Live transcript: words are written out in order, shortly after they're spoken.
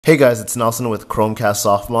Hey guys, it's Nelson with Chromecast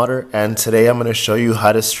softModder, and today I'm going to show you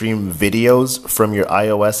how to stream videos from your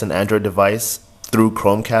iOS and Android device through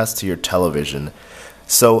Chromecast to your television.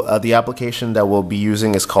 So the application that we'll be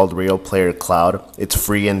using is called RealPlayer Cloud. It's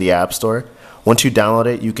free in the App Store. Once you download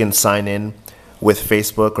it, you can sign in with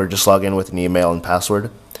Facebook or just log in with an email and password.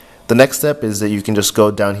 The next step is that you can just go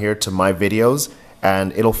down here to My Videos,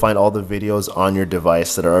 and it'll find all the videos on your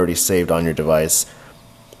device that are already saved on your device.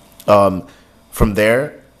 From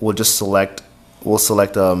there, we'll select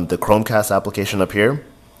the Chromecast application up here,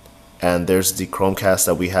 and there's the Chromecast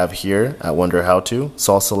that we have here at Wonder How To.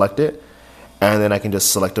 So I'll select it, and then I can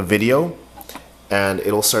just select a video, and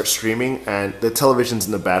it'll start streaming, and the television's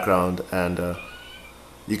in the background, and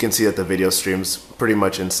you can see that the video streams pretty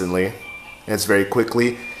much instantly, and it's very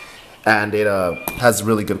quickly, and it has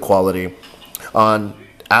really good quality. On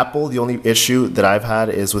Apple, the only issue that I've had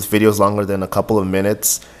is with videos longer than a couple of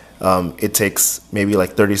minutes. It takes maybe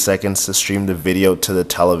like 30 seconds to stream the video to the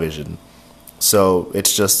television. So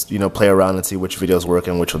it's just, play around and see which videos work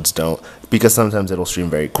and which ones don't, because sometimes it'll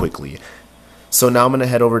stream very quickly. So now I'm going to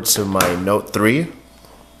head over to my Note 3,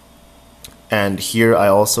 and here I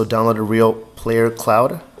also downloaded RealPlayer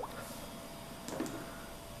Cloud.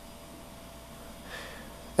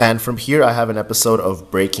 And from here I have an episode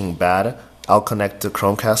of Breaking Bad. I'll connect to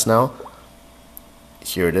Chromecast now.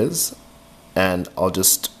 Here it is, and I'll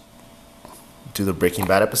just do the Breaking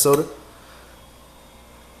Bad episode,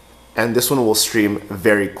 and this one will stream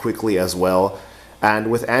very quickly as well. And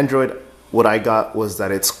with Android, what I got was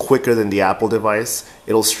that it's quicker than the Apple device.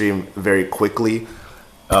 It'll stream very quickly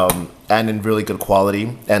and in really good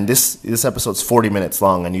quality. And this episode's 40 minutes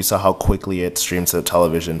long, and you saw how quickly it streams to the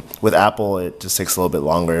television. With Apple, it just takes a little bit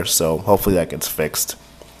longer, so hopefully that gets fixed.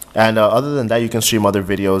 And other than that, you can stream other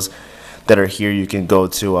videos that are here. You can go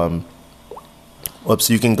to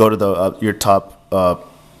you can go to the your top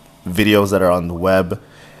videos that are on the web,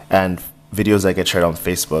 and videos that get shared on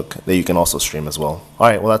Facebook that you can also stream as well.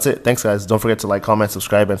 Alright, well that's it. Thanks guys. Don't forget to like, comment,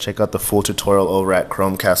 subscribe, and check out the full tutorial over at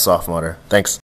Chromecast softModder. Thanks.